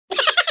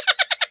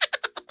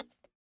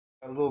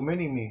A little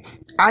mini me.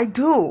 I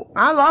do.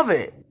 I love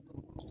it.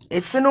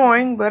 It's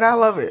annoying, but I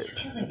love it.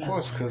 Of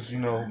course, because,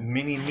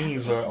 mini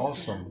me's are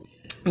awesome.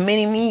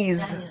 Mini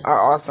me's are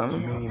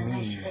awesome. Mini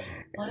me's.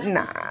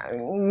 Nah,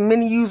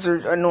 mini yous are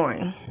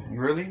annoying.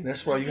 Really?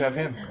 That's why you have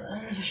him.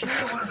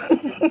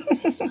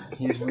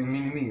 He's with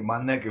mini me.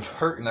 My neck is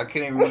hurting. I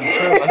can't even really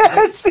turn my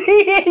neck.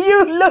 See,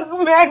 you look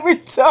mad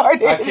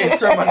retarded. I can't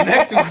turn my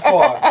neck too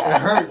far. It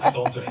hurts.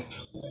 Don't drink.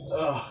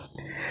 Ugh.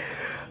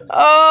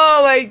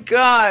 Oh my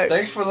god.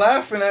 Thanks for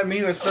laughing at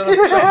me instead of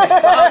trying to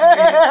massage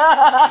me.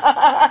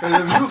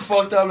 Because if you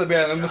fucked up, man,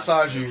 let me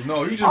massage you.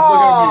 No, you just look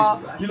at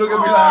me. You look at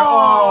me like,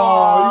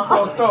 oh,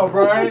 you fucked up,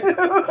 right?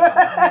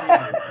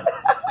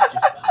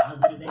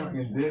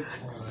 Fucking dick.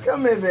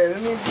 Come here, baby.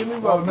 Give me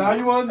Oh, now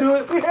you want to do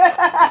it?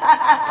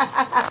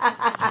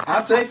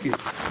 I'll take it.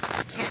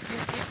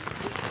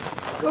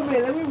 Come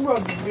here, let me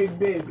rub you, big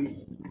baby.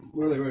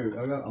 Wait.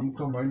 I'm gonna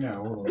come right now.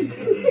 Hold on.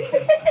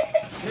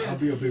 I'll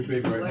be a big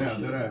baby right now.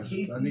 That ass.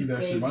 I need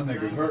that shit. My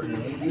neck is hurting.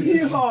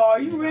 Oh,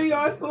 you really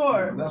are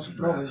sore. No,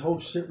 this whole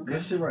shit,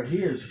 that shit right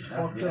here is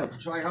fucked up.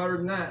 Try harder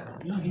than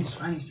that. You can just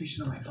find these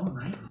pictures on my phone,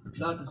 right? It's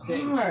not the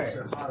same. Alright. Chicks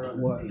are hotter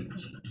on What? the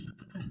page.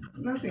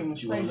 Nothing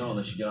But you safe. won't know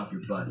unless you get off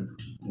your butt.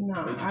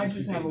 Nah, I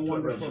just have a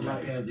wonderful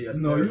life.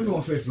 No, you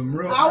gonna say some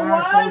real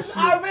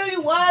I really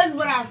was,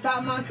 but I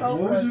stopped myself.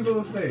 What was you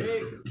gonna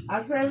say?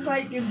 I said it's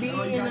like it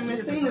being in the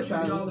machine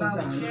asylum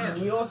sometimes.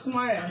 We all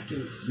smart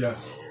asses.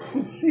 Yes.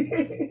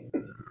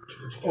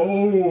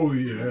 Oh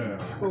yeah.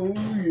 Oh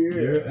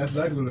Yeah, yeah. that's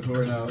exactly what it feel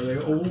right now. Like,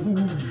 oh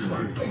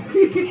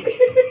yeah.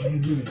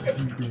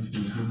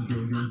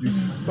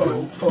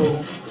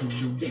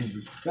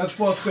 That's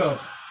fucked up.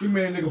 He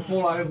made a nigga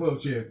fall out his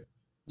wheelchair.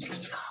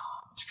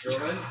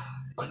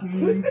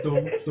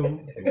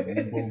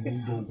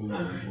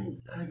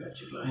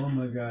 Oh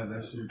my god,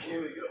 that shit.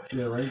 Here we go.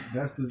 Yeah, right.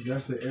 That's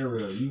the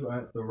area. You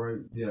at the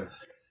right.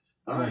 Yes.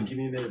 Alright, give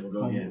me a minute. We'll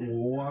go again.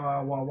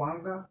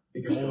 Wawanga.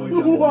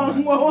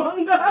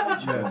 Wawanga.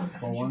 Yes.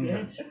 Did you get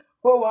it?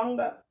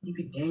 Wawanga. You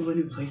could dangle a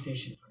new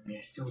PlayStation for me. I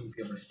still wouldn't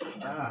be able to stop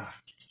that. Ah.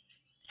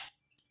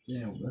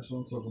 Damn, that's what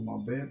I'm talking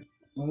about, babe.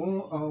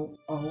 Oh.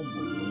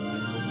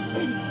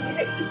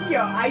 Yo,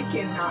 I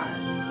cannot.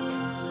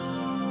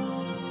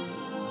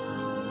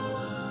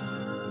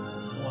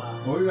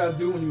 Wow. All you gotta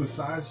do when you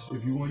massage,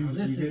 if you want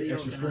This to is get the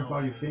extra strength out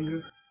of your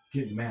fingers,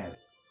 get mad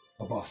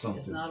about It's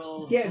something. not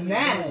all. Get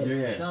mad.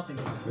 Yeah. Shopping.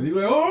 And you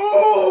like,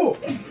 oh!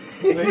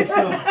 And then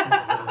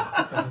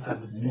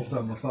you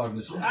start massaging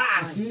the shit.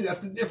 Ah, see, that's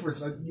the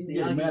difference. Like, you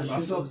get mad about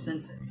Shugo something.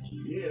 Sensei.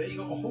 Yeah, there you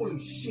go. Holy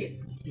shit.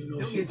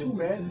 Don't get too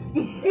mad.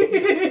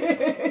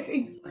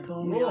 Like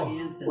all Miyagi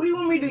ancestors. What do you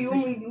want me to do? You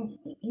want me to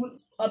do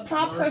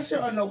apply pressure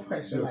or no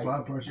pressure? Yeah, Like,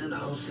 apply pressure.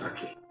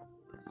 Naosaki.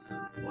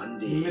 One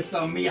day, Mr.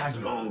 Miyagi.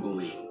 strong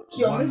going.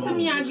 yo, Mr.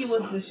 Miyagi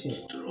was the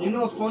shit. You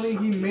know what's funny?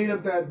 He made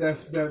up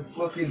that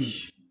fucking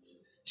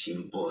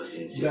Shimpo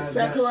sensei.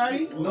 That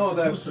karate? No,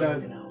 that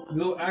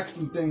little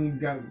accent thing he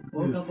got.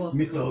 Woke up off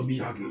Mr. the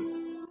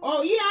Miyagi.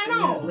 Oh yeah, I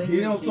know. He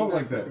don't talk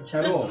like that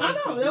at all. I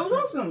know. That was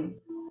awesome.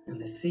 And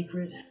the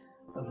secret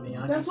of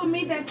Miyagi. That's what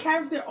made that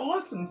character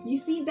awesome. You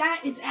see,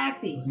 that is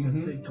acting.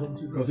 Sensei told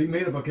you. Because he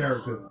made up a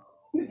character.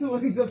 This is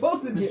what he's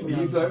supposed to do.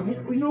 He's like,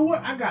 you know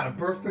what? I got a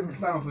perfect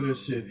sound for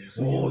this shit.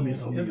 Oh,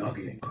 Mr.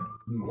 Miyagi.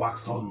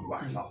 Wax on,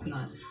 wax off.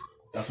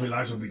 That's what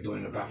Elijah will be doing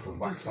in the bathroom.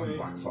 Wax on,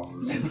 wax off.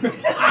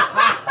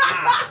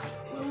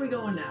 Where are we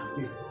going now?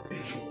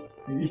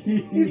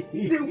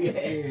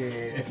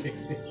 Stupid.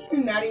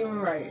 Not even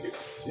right.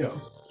 Yeah.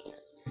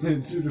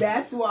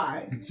 That's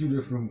why. Two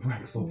different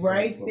wax off.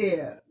 Right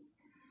there.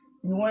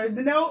 You wanted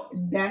to know?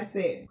 That's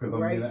it. 'Cause I'm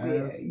Right made of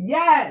there. ass?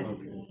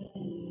 Yes. Okay.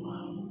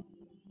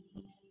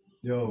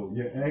 Yo,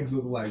 your eggs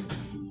look like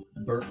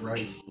burnt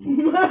rice.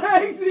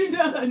 My eggs are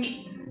done.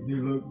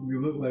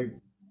 You look like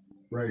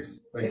rice,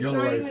 like It's yellow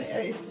not rice. even.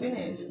 It's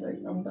finished. Like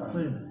I'm Wait a done.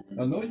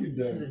 minute. I know you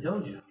This is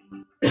done. a dojo.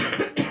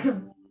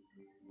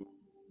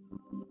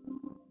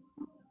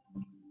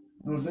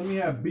 Oh, then we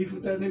have beef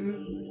with that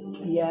nigga.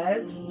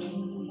 Yes.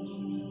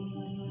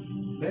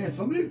 Man,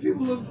 some of these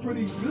people look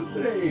pretty good for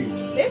their age.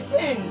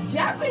 Listen,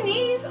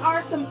 Japanese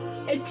are some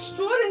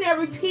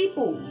extraordinary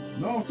people.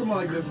 No, I'm talking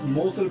about like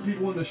most of the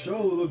people in the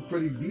show look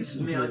pretty This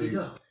is decent for their age.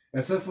 Miyagi-Do.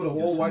 Except for the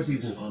old white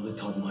people. Father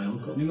taught my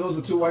uncle. You know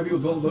the two white people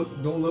don't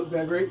look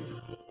that great?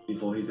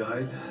 Before he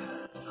died,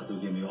 Sato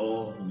gave me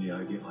all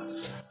Miyagi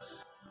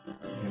artifacts.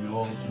 And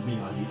all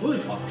Miyagi.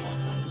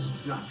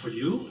 It's not for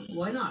you.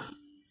 Why not?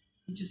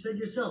 You just said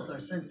yourself our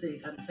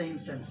senseis had the same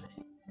sensei.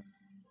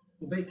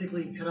 We're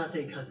basically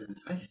karate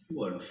cousins, right?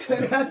 You are a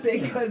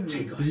Karate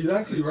cousin. He's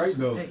actually right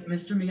though. Hey,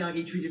 Mr.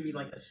 Miyagi treated me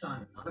like a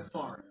son, not a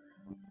foreigner.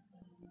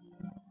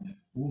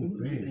 Ooh,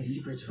 Wouldn't keep man. any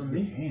secrets from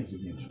Your me. hands are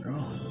getting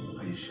strong.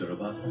 Are you sure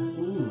about that?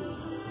 Ooh.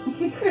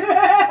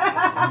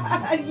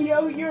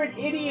 Yo, you're an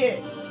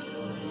idiot.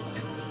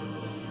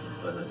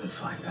 Well, let us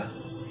find out.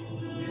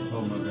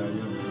 Oh my god,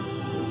 yo.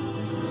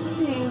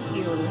 Thank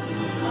you.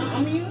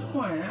 I'm a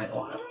unicorn. I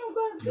don't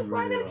know.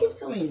 Why I gotta keep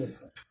telling you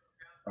this?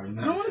 I I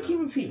don't want to keep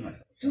repeating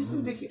myself. Just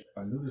ridiculous.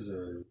 I knew this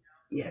already.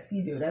 Yes,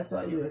 you do. That's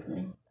why you're with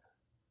me.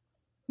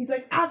 He's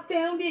like, I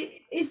found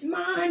it. It's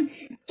mine.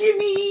 Give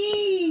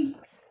me.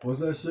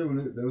 What's that shit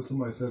when there was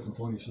somebody said some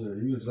funny shit?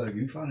 He was like,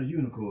 you found a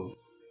unicorn.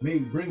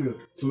 Bring it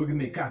so we can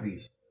make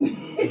copies. I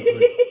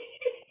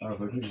was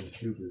like, this is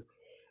stupid.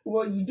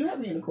 Well, you do have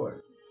a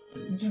unicorn.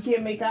 You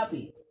can't make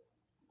copies.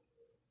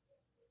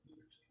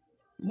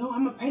 No,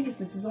 I'm a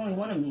Pegasus. There's only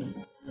one of me.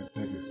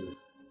 Pegasus.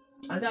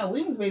 I got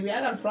wings, baby.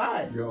 I gotta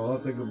fly. Yo, all I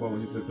think about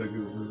when you said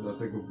Pegasus, I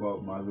think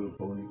about My Little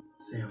Pony.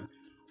 Sam.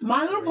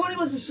 My Little Pony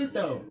was the shit,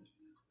 though.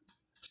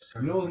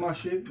 You know what was my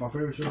shit? My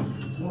favorite show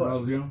when I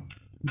was young?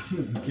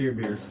 Care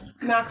Bears.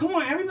 Nah, come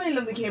on. Everybody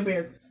loves the Care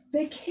Bears.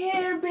 The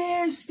Care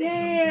Bears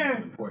stare.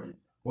 Important.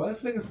 Why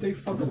this nigga stay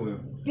fucking with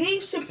him?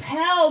 Dave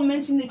Chappelle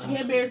mentioned the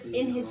Care Bears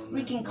in his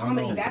freaking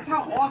comedy. That's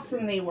how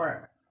awesome they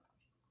were.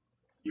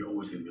 You're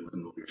always gonna be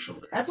looking over your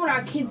shoulder. That's what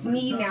our kids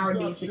need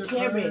nowadays, the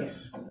Care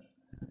Bears.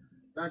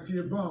 Back to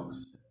your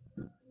bunks.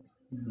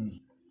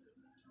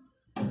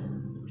 I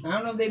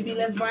don't know if they'd be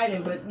less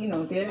violent, but, you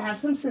know, they'd have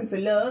some sense of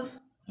love.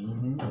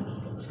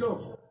 Let's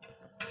go.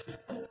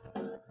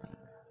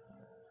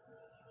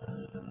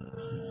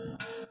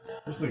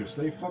 This nigga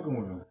stay fucking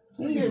with him.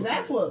 You can get his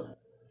ass whooped.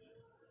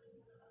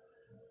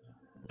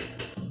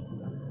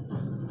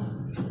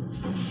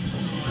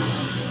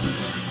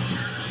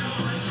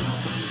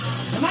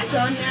 Am I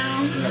done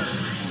now? Yes.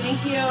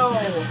 Thank you. I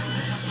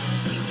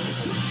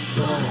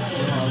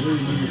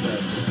really needed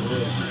that. For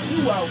real.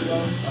 You're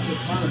welcome. I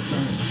could kind of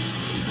turn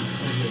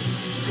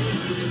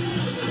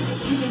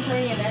You can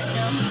turn your neck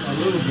now. a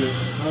little bit.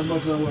 Not as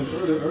much as I was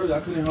earlier. I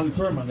couldn't hardly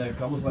turn my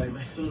neck. I was like,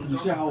 you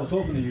see how I was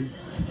talking to you?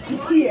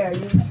 Yeah, you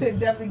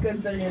definitely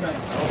couldn't turn your neck.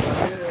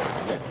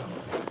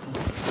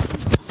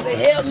 Say,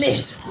 help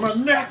me. My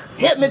neck!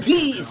 Help me,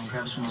 please.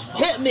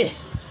 Help me.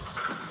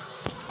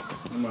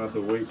 I'm gonna have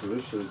to wait for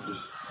this shit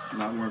just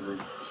not working.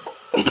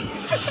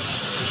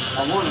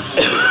 I want it.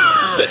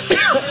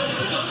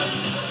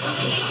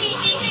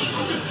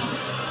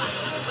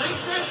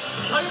 Thanks, Chris.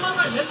 Tell your mom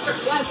I missed her.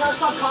 Yeah, try to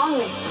stop calling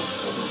me.